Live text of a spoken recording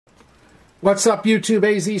What's up, YouTube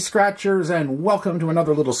AZ Scratchers, and welcome to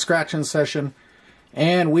another little scratching session.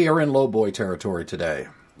 And we are in low boy territory today.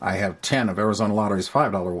 I have 10 of Arizona Lottery's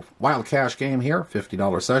 $5 wild cash game here,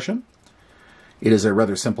 $50 session. It is a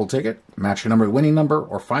rather simple ticket. Match your number to winning number,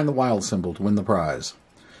 or find the wild symbol to win the prize.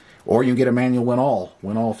 Or you get a manual win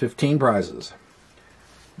all 15 prizes.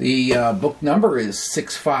 The book number is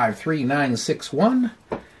 653961,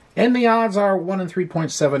 and the odds are 1 in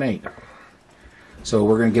 3.78. So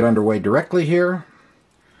we're going to get underway directly here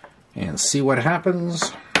and see what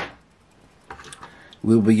happens.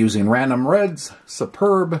 We'll be using Random Red's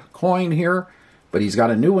superb coin here, but he's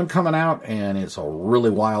got a new one coming out, and it's a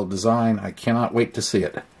really wild design. I cannot wait to see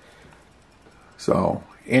it. So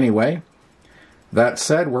anyway, that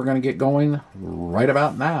said, we're going to get going right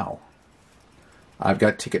about now. I've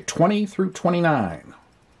got ticket 20 through 29.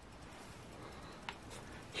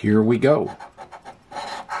 Here we go.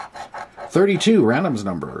 32, random's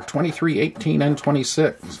number, 23, 18, and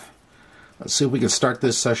 26. Let's see if we can start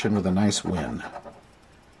this session with a nice win.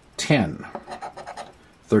 10,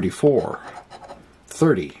 34,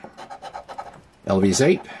 30, LV's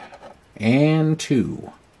 8, and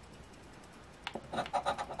 2.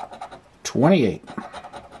 28,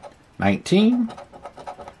 19,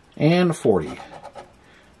 and 40.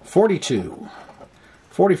 42,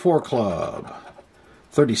 44 club,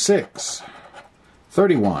 36,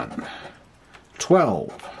 31,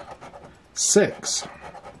 12, 6,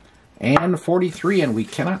 and 43, and we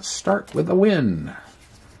cannot start with a win,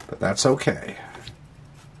 but that's okay.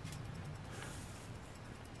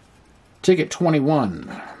 Ticket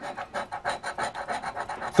 21,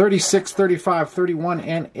 36, 35, 31,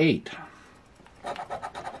 and 8,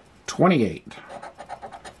 28,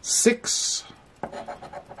 6,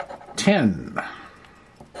 10,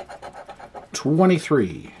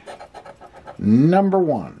 23, number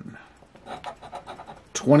 1,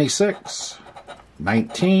 26,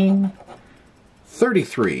 19,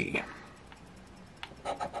 33,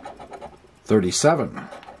 37,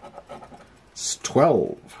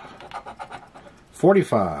 12,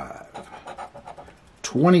 45,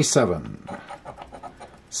 27,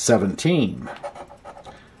 17,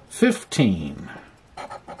 15,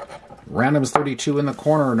 random's 32 in the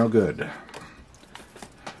corner, no good.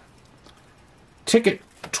 Ticket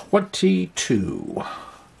 22.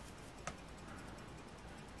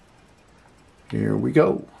 Here we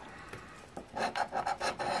go.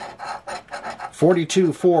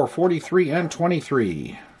 42, 4, 43, and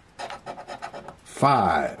 23.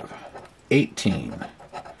 5, 18,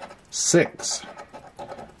 6,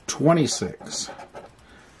 26,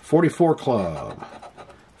 44 club,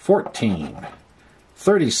 14,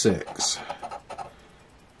 36,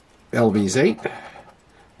 LV's 8,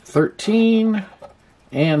 13,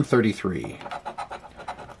 and 33.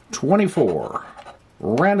 24.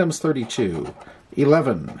 Random's 32,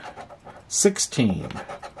 11, 16,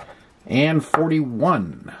 and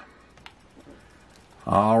 41.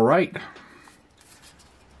 All right.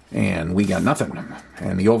 And we got nothing.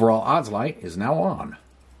 And the overall odds light is now on.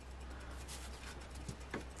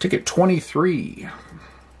 Ticket 23.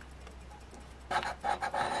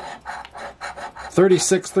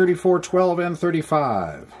 36, 34, 12, and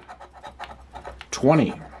 35.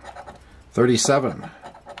 20, 37,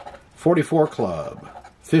 44 club,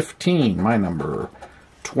 15, my number,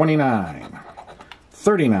 29,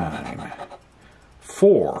 39,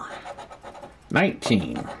 4,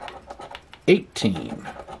 19, 18,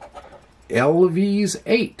 LV's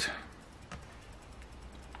 8.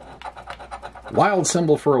 Wild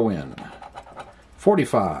symbol for a win,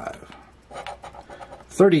 45,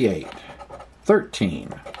 38,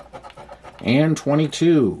 13, and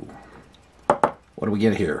 22. What do we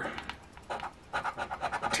get here?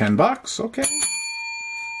 $10, okay.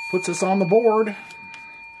 Puts us on the board,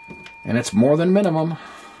 and it's more than minimum.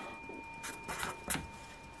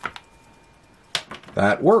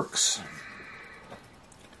 That works.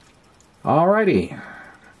 Alrighty,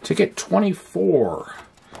 ticket 24.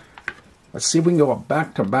 Let's see if we can go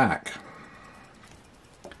back to back.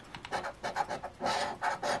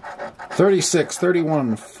 36,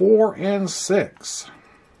 31, 4, and 6.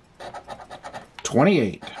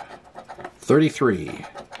 28, 33,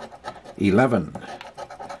 11,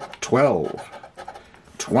 12,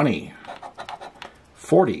 20,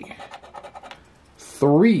 40,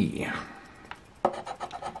 3,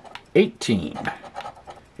 18,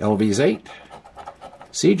 LV's 8,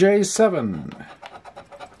 CJ's 7,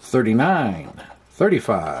 39,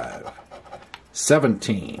 35,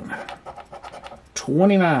 17,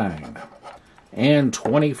 29, and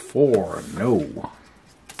 24. No.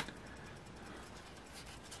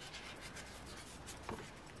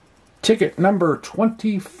 Ticket number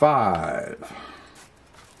 25.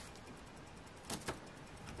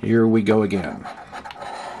 Here we go again.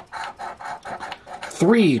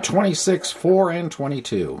 3, 26, 4, and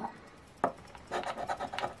 22.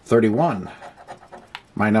 31.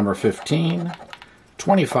 My number 15.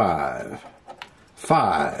 25.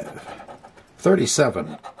 5.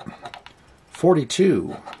 37.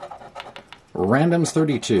 42. Randoms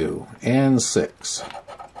 32. And 6.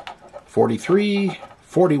 43.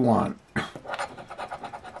 41.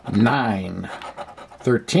 9.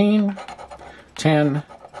 13. 10.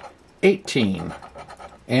 18.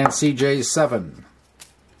 And CJ 7.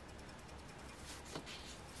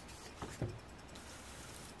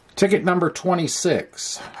 Ticket number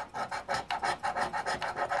 26.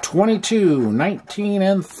 22, 19,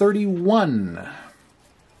 and 31.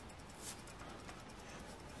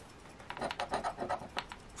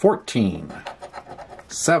 14.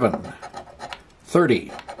 7.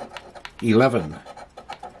 30. 11.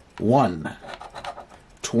 1.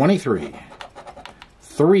 23.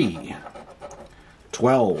 3.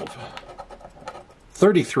 12.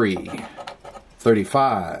 33.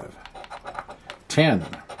 35. 10.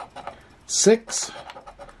 6.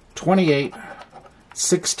 28.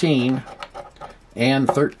 16. And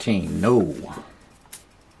 13. No.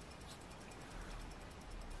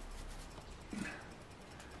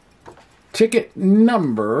 Ticket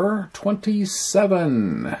number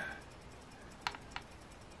 27.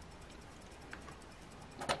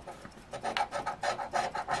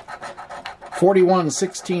 41,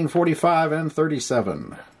 16, 45, and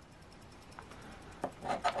 37.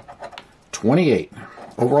 28.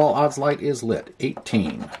 Overall odds light is lit.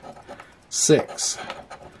 18. 6.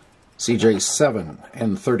 CJ 7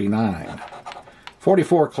 and 39.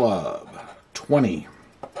 44 club. 20.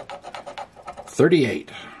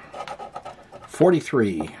 38.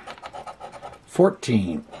 43.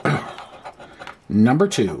 14. Number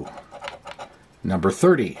 2. Number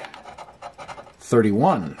 30.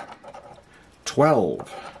 31.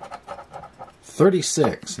 12.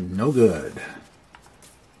 36. No good.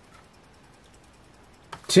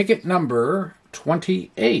 Ticket number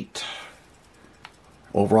 28.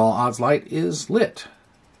 Overall odds light is lit.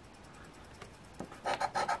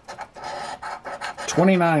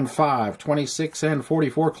 29, 5, 26, and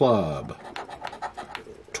 44 club.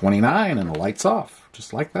 29 and the light's off,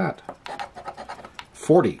 just like that.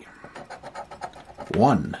 40.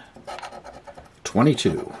 1.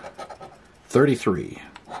 22. 33.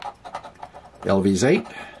 LV's 8.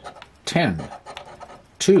 10.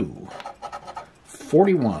 2.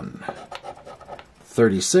 41.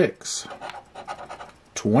 36.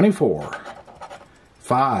 24.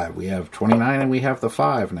 5. We have 29 and we have the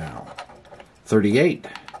 5 now. 38.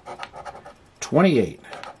 28.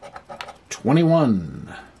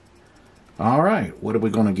 21. All right, what are we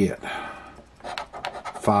going to get?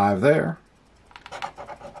 5 there.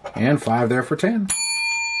 And 5 there for 10.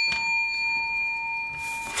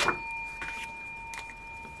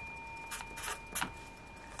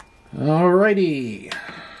 Alrighty.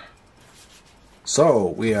 So,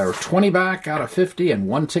 we are 20 back out of 50 and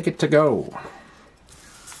 1 ticket to go.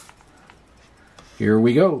 Here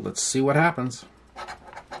we go. Let's see what happens.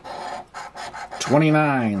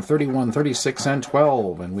 29, 31, 36, and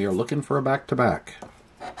 12. And we are looking for a back-to-back.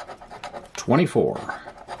 24,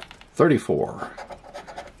 34,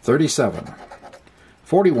 37,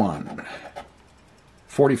 41,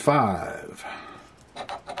 45,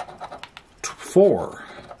 4,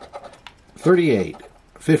 38,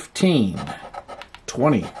 15,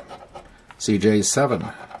 20, CJ 7,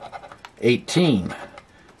 18,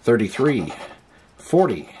 33,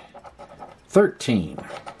 40, 13,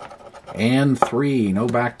 and 3. No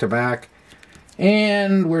back-to-back.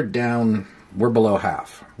 And we're down, we're below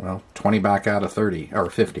half. Well, 20 back out of 30, or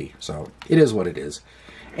 50, so it is what it is.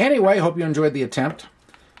 Anyway, hope you enjoyed the attempt,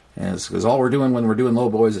 because all we're doing when we're doing low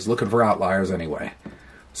boys is looking for outliers anyway.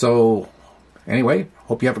 So, anyway,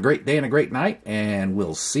 hope you have a great day and a great night, and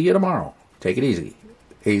we'll see you tomorrow. Take it easy.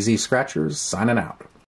 AZ Scratchers signing out.